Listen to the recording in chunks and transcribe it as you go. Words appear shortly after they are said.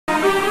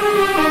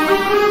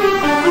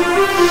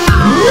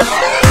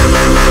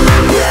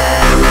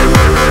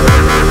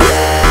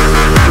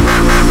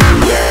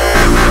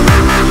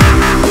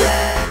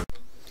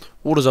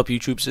What is up,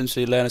 YouTube?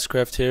 Sincerely,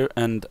 Craft here,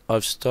 and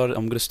I'm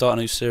going to start a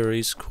new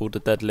series called The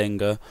Dead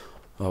Linger.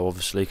 Oh,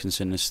 obviously,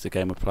 considering this is the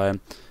game we're playing.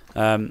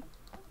 And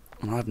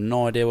I have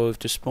no idea where we've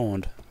just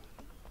spawned.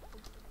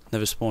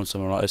 Never spawned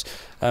somewhere like this.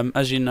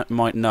 As you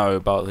might know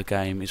about the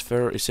game,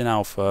 it's in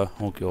alpha.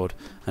 Oh god,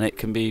 and it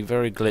can be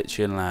very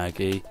glitchy and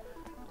laggy.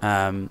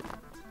 And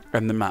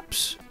the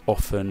maps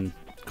often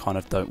kind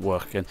of don't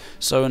work again.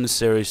 So in the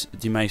series,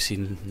 you may see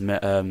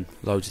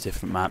loads of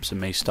different maps and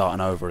me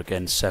starting over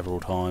again several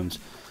times.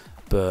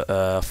 But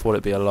I thought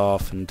it'd be a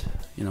laugh, and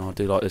you know, I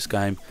do like this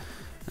game.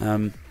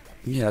 Yeah,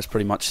 that's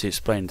pretty much the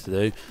explaining to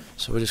do.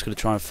 So we're just going to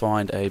try and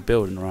find a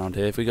building around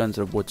here. If we go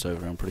into the woods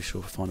over here, I'm pretty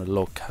sure we'll find a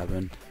log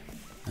cabin.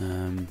 But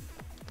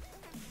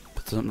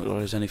it doesn't look like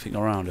there's anything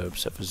around here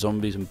except for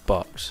zombies and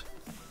bucks.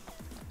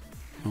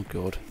 Oh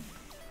god.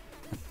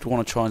 I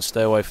want to try and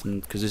stay away from,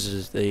 because this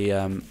is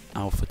the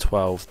Alpha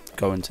 12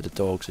 going to the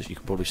dogs, as you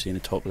can probably see in the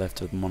top left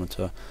of the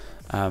monitor.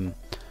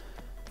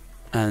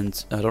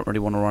 And I don't really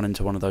want to run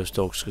into one of those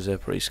dogs because they're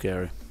pretty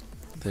scary.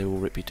 They will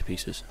rip you to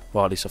pieces.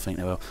 Well, at least I think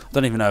they will. I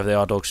don't even know if they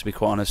are dogs, to be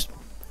quite honest.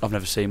 I've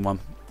never seen one,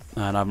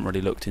 and I haven't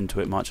really looked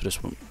into it much. I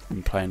just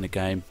been playing the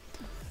game.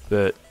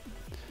 But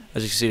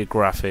as you can see, the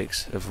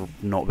graphics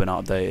have not been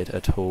updated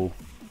at all.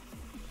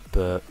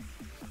 But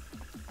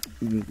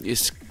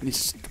it's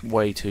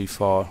way too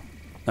far.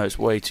 No, it's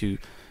way too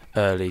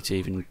early to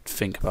even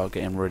think about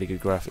getting really good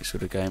graphics for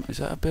the game. Is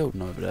that a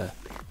building over there?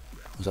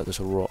 Or is that just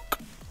a rock?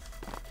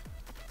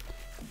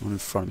 One in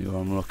front of me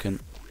where I'm looking.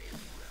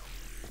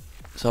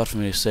 It's hard for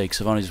me to see because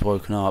I've only just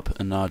woken up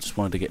and I just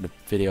wanted to get the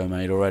video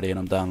made already, and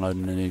I'm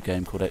downloading a new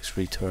game called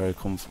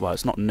X3 Well,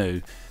 it's not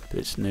new, but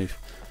it's new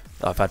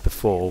that I've had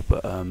before,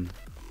 but I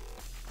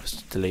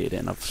just deleted it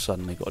and I've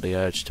suddenly got the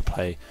urge to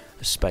play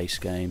a space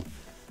game.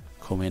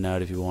 Call me a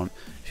nerd if you want.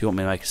 If you want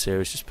me to make a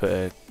series, just put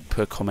a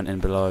comment in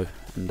below,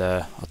 and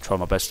I'll try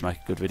my best to make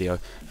a good video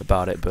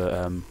about it. But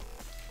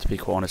to be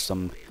quite honest,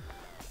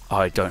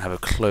 I don't have a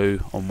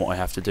clue on what I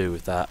have to do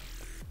with that.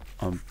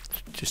 I'm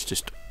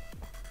just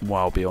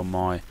well beyond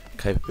my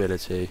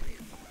capability.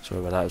 Sorry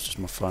about that, it was just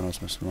my phone, I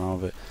was messing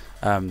around with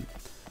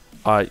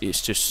it.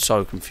 It's just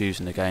so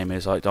confusing, the game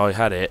is. Like, I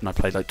had it and I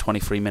played like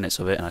 23 minutes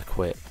of it and I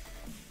quit.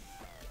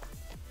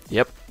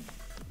 Yep,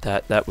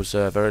 that was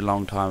a very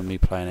long time of me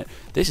playing it.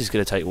 This is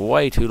going to take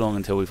way too long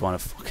until we find a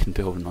fucking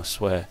building, I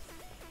swear.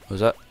 What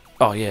was that?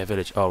 Oh yeah,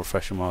 village. Oh,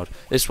 refreshing world.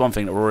 This is one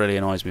thing that really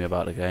annoys me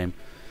about the game.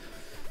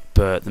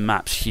 But the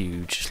map's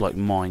huge, it's like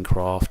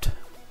Minecraft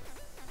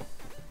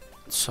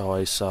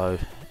size, so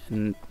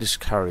and this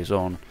carries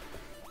on.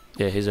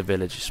 Yeah, here's a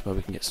village where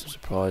we can get some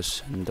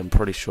supplies, and I'm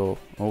pretty sure,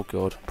 oh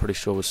god, pretty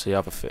sure we'll see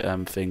other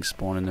things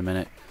spawn in a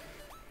minute.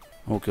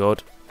 Oh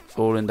god,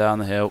 falling down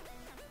the hill.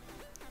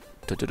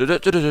 I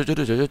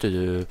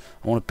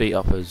want to beat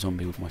up a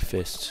zombie with my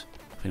fists.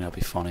 I think that'd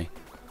be funny.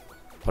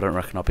 I don't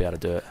reckon I'll be able to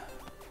do it.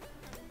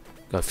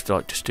 Go for,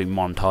 like, just do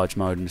montage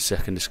mode in a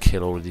second, just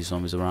kill all of these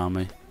zombies around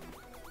me.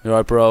 You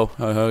alright, bro?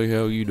 How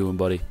you doing,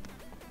 buddy?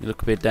 You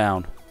look a bit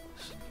down.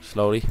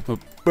 Slowly. Oh,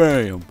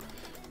 bam!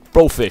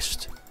 Bro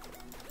fist!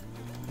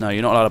 No,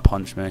 you're not allowed to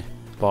punch me.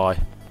 Bye.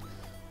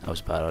 That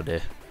was a bad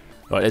idea.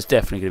 Right, there's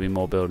definitely going to be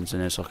more buildings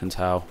in this, I can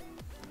tell.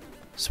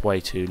 It's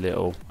way too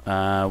little.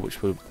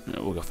 Which we'll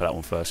go for that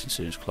one first and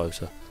see it's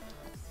closer.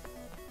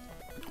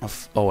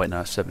 Oh wait,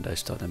 no, 7 days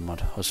start in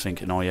mud. I was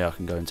thinking, oh yeah, I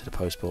can go into the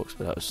post box,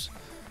 but that's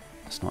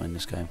not in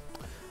this game.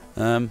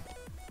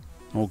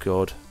 Oh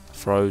god,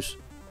 froze.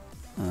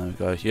 There we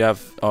go. You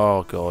have,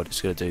 oh god,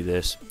 it's going to do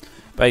this.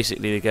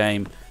 Basically, the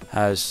game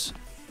has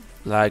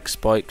lag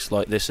spikes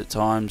like this at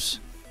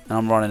times, and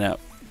I'm running it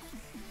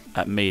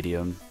at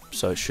medium,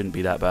 so it shouldn't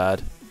be that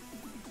bad.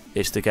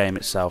 It's the game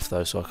itself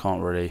though, so I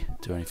can't really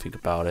do anything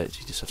about it.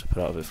 You just have to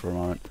put up with it for a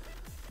moment.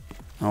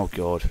 Oh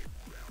god,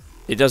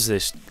 it does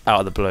this out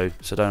of the blue,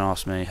 so don't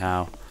ask me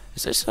how.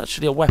 Is this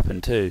actually a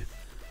weapon too?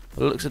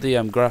 Well, it looks at the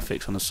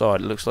graphics on the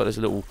side. It looks like there's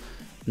a little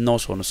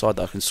nozzle on the side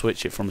that I can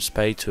switch it from a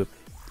spade to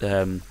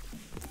a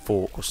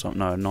fork or something.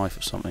 No, a knife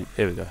or something.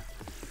 Here we go.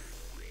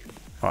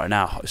 Right,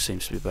 now it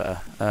seems to be better.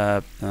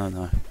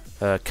 No.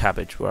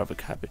 Cabbage. We'll have a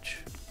cabbage.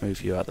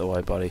 Move you out the way,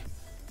 buddy.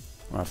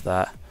 We'll have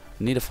that.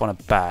 We need to find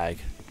a bag.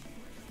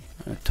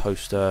 A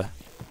toaster.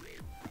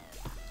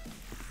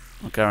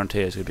 I guarantee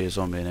there's going to be a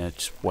zombie in here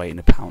just waiting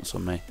to pounce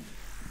on me.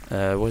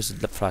 Where's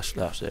the flash?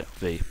 That's it.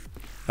 V.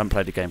 I haven't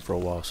played the game for a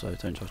while, so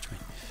don't judge me.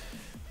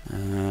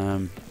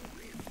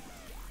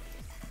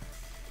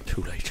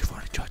 Too late, you've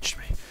already judged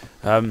me.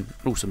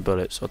 Oh, some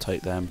bullets. I'll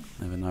take them.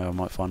 Never know, I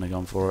might find a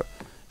gun for it.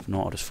 If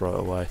not, I'll just throw it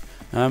away.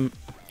 I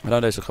know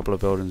there's a couple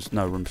of buildings.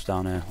 No, rooms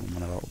down here on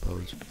one of our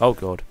buildings. Oh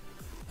god,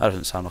 that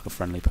doesn't sound like a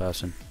friendly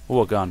person.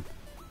 Oh, a gun.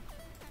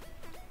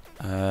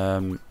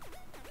 Oh,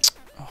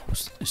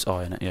 it's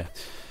iron,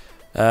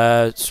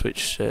 yeah.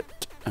 Switch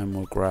it, and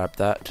we'll grab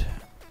that.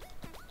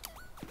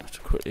 Have to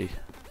quickly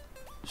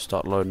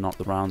start loading up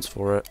the rounds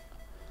for it.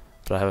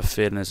 But I have a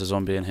feeling there's a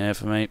zombie in here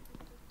for me.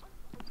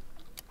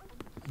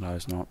 No,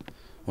 it's not.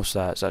 What's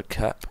that? Is that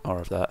cap? Or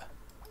of that?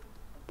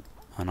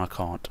 And I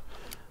can't.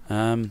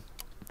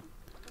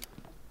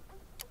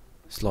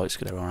 This light's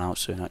gonna run out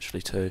soon,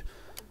 actually, too.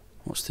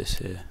 What's this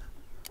here?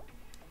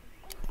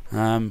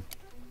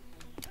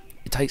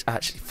 It takes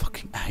actually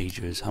fucking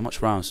ages. How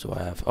much rounds do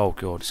I have? Oh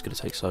god, it's gonna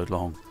take so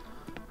long.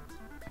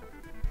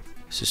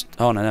 It's just...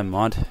 oh no, never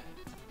mind.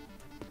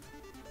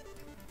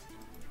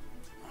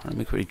 Let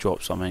me quickly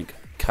drop something.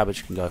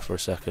 Cabbage can go for a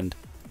second.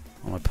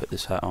 I'm gonna put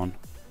this hat on.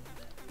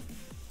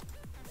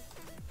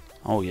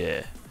 Oh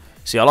yeah.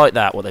 See, I like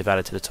that, what they've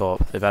added to the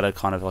top. They've added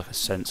kind of like a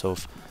sense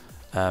of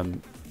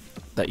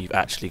that you've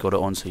actually got it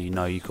on, so you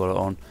know you've got it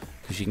on.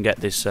 Because you can get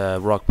this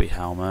rugby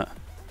helmet,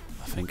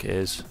 I think it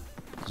is.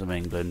 As I'm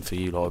England, for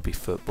you lot it would be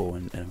football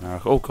in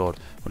America. Oh god,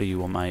 what do you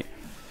want, mate?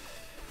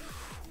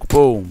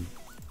 Boom.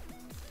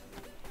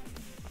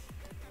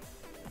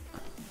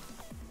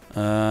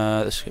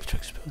 Let's skip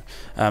checks.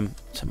 Turn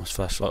my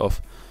flashlight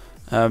off.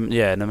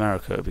 Yeah, in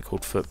America it would be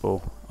called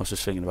football. I was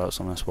just thinking about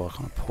something, that's why I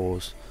kind of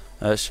pause.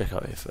 Let's check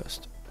out here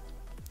first.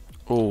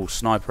 Oh,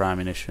 sniper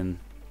ammunition.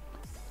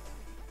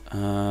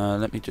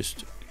 Let me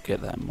just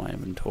get that in my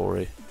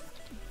inventory.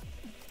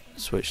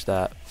 Switch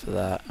that for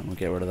that, and we'll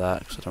get rid of that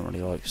because I don't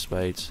really like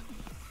spades.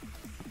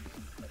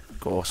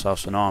 Got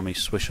ourselves an army,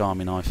 Swiss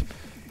Army knife.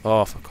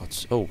 Oh, for God's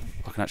sake. Oh,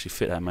 I can actually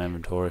fit that in my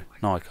inventory.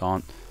 No, I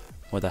can't.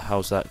 Where the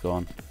hell's that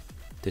gone?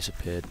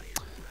 Disappeared.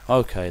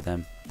 Okay,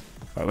 then.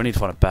 Right, we need to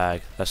find a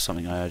bag. That's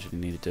something I urgently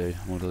need to do.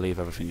 I'm going to leave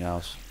everything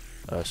else.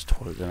 It's a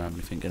toilet, don't have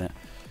anything in it.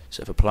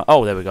 Except for plant.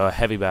 Oh, there we go. A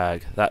heavy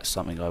bag. That's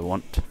something I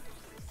want.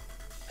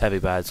 Heavy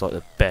bag's like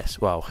the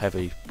best. Well,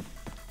 heavy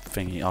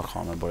thingy. I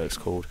can't remember what it's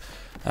called.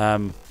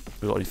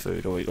 We got any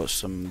food? Oh, we got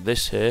some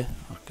this here.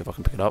 If I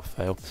can pick it up,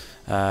 fail.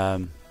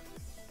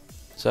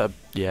 So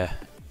yeah,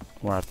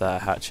 we'll have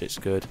that. Hatchet's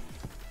good.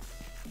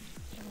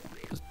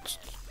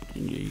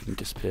 You can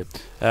disappear.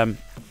 Yeah,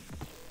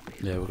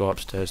 we'll go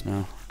upstairs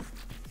now.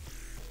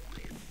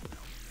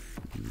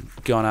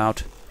 Gone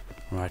out.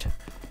 Right.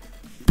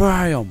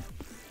 Bam!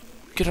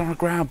 Get on the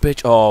ground,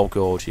 bitch. Oh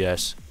god,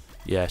 yes,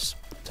 yes.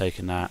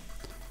 Taking that.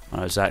 I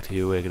know exactly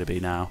who we're gonna be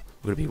now.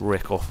 We're gonna be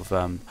Rick off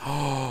of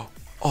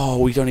Oh,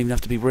 we don't even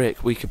have to be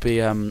Rick. We could be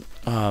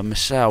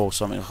Michelle or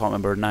something. I can't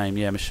remember her name.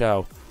 Yeah,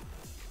 Michelle.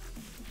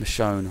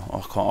 Michonne.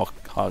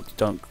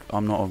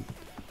 I'm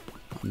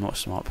not a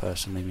smart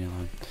person. Leave me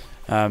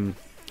alone.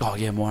 Oh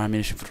yeah, more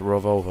ammunition for the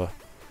revolver.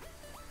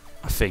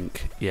 I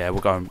think. Yeah,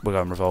 we're going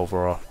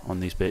revolver on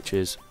these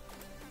bitches.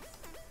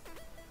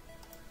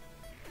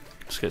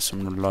 Let's get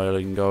some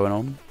reloading going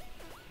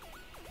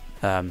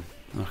on.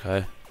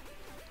 Okay.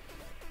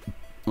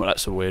 Well,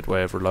 that's a weird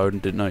way of reloading.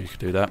 Didn't know you could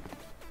do that.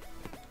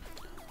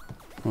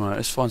 Alright,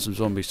 let's find some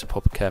zombies to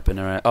pop a cap in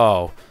their head.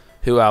 Oh,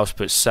 who else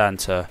but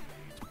Santa?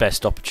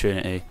 Best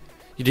opportunity.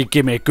 You did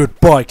give me a good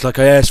bike like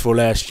I asked for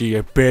last year,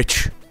 you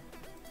bitch.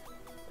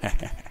 Can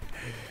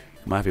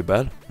I have your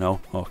bell?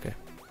 No? Okay.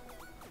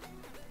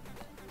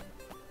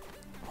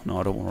 No,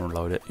 I don't want to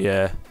reload it.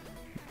 Yeah.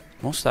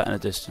 What's that in the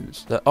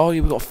distance? Oh, yeah,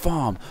 we've got a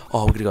farm.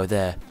 Oh, we're going to go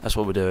there. That's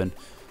what we're doing.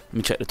 Let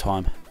me check the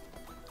time.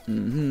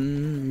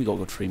 We got a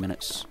good 3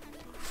 minutes.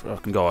 I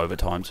can go over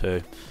time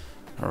too.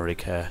 I don't really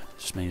care. It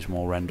just means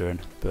more rendering.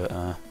 But,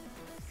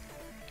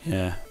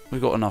 yeah.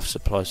 We've got enough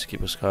supplies to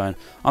keep us going.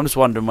 I'm just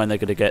wondering when they're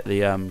going to get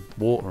the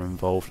water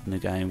involved in the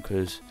game,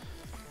 because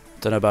I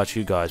don't know about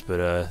you guys, but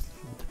the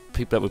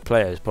people that would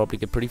play it probably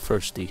get pretty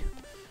thirsty.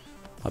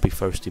 I'll be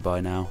thirsty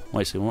by now.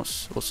 Wait a second,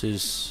 what's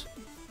his...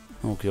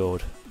 Oh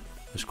god.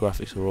 Those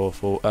graphics are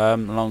awful.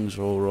 Lungs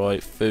are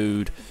alright.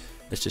 Food.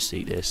 Let's just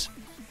eat this.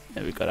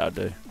 There we go,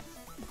 that'll do.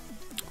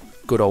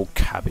 Good old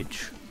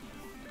cabbage.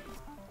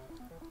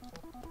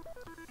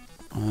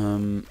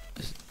 That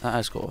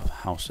has got a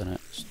house in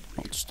it. It's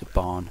not just a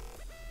barn.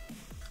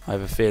 I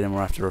have a feeling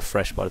we'll have to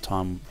refresh by the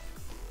time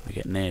we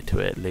get near to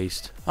it at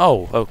least.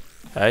 Oh,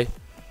 okay.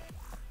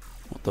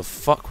 What the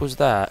fuck was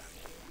that?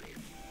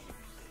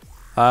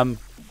 I'm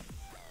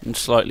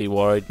slightly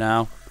worried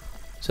now.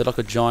 Is there like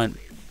a giant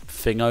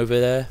thing over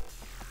there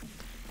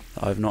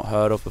that I've not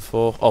heard of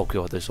before? Oh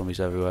god, there's zombies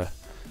everywhere.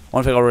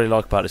 One thing I really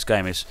like about this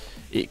game is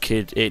you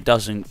keep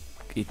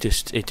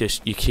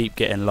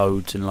getting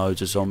loads and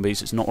loads of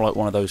zombies. It's not like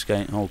one of those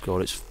games. Oh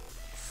god, it's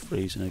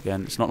freezing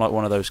again. It's not like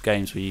one of those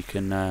games where you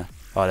can oh,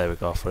 there we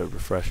go, I thought it would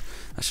refresh.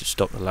 That should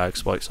stop the lag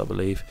spikes, I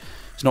believe.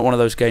 It's not one of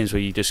those games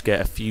where you just get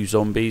a few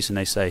zombies and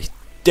they say,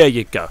 there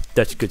you go,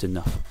 that's good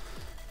enough.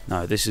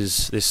 No, this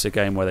is a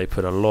game where they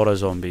put a lot of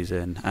zombies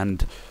in,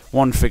 and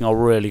one thing I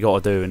really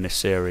got to do in this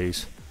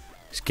series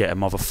is get a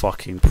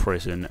motherfucking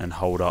prison and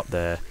hold up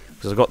there,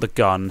 because I got the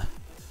gun,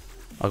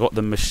 I got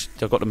the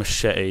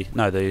machete.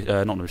 No,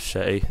 not the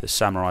machete, the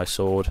samurai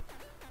sword.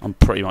 I'm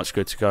pretty much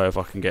good to go if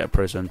I can get a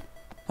prison.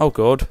 Oh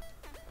god,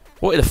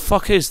 what the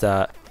fuck is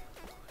that?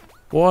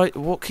 Why?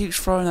 What keeps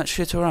throwing that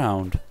shit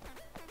around?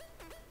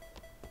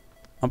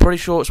 I'm pretty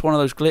sure it's one of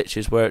those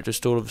glitches where it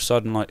just all of a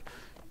sudden like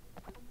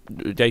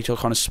data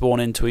kind of spawn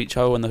into each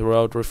other when the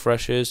world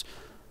refreshes.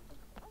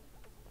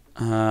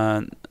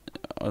 I'm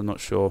not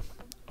sure.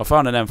 I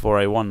found an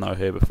M4A1 though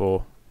here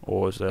before,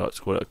 or as they like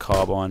to call it, a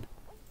carbine.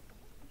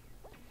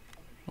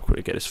 I'll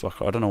quickly get this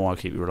fucker. I don't know why I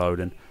keep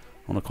reloading.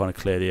 I want to kind of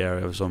clear the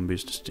area of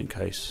zombies just in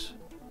case.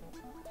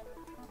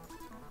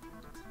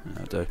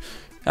 That'll do. It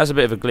has a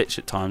bit of a glitch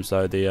at times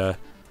though, the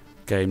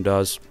game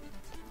does.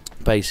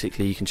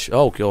 Basically you can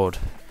oh god.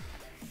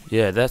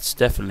 Yeah, that's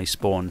definitely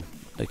spawn.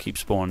 They keep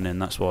spawning in,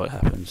 that's why it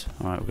happens.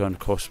 Alright, we're going to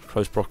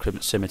close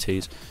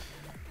proximities.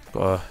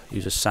 Gotta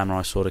use a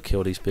samurai sword to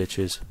kill these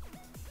bitches.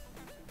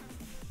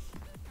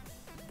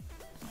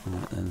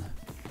 Alright then.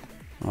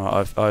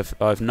 Alright,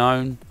 I've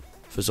known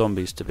for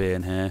zombies to be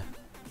in here.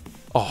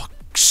 Oh,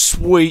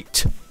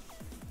 sweet!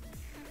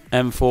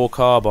 M4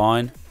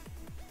 carbine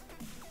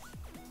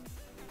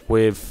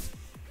with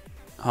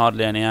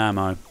hardly any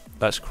ammo.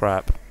 That's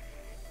crap.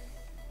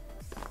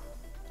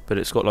 But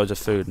it's got loads of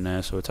food in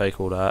there, so we'll take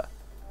all that.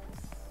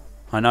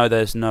 I know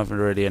there's never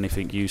really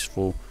anything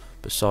useful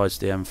besides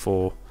the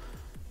M4.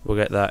 We'll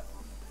get that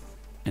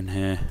in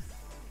here.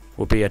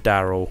 Will be a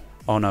Darrell.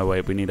 Oh no,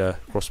 wait, we need a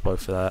crossbow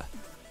for that.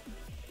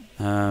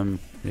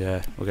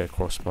 Yeah, we'll get a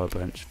crossbow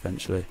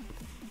eventually.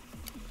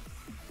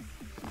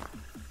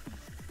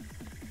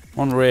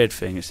 One weird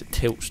thing is it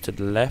tilts to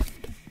the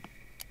left.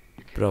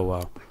 But oh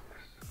well.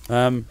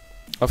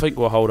 I think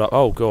we'll hold up.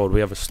 Oh god,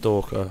 we have a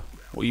stalker.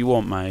 What you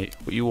want, mate?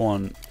 What you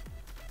want?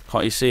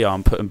 Can't you see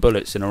I'm putting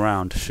bullets in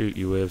around to shoot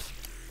you with?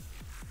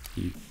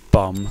 You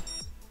bum.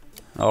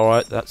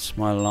 Alright, that's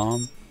my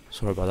alarm.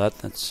 Sorry about that.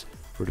 That's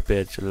a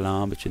bit of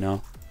alarm, but you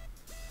know.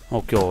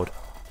 Oh god.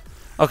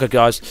 Okay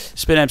guys,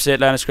 it's been MC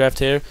Atlantiscraft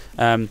here.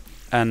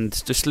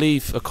 And just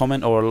leave a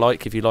comment or a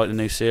like if you like the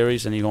new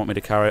series and you want me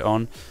to carry it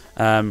on.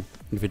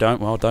 If you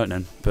don't, well don't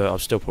then. But I'm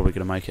still probably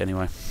going to make it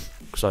anyway.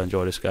 Because I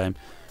enjoy this game.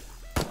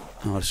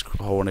 I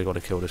only got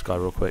to kill this guy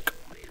real quick.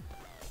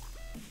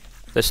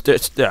 Let's do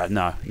it.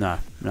 No.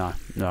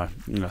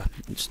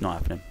 It's not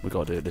happening. We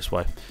got to do it this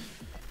way.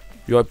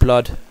 Your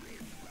blood.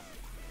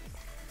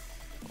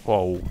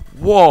 Whoa.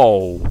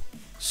 Whoa.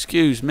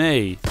 Excuse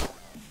me.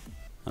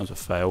 That was a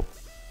fail.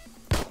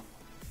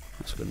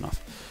 That's good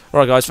enough.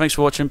 Alright guys, thanks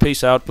for watching.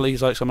 Peace out.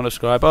 Please like, comment,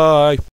 subscribe. Bye.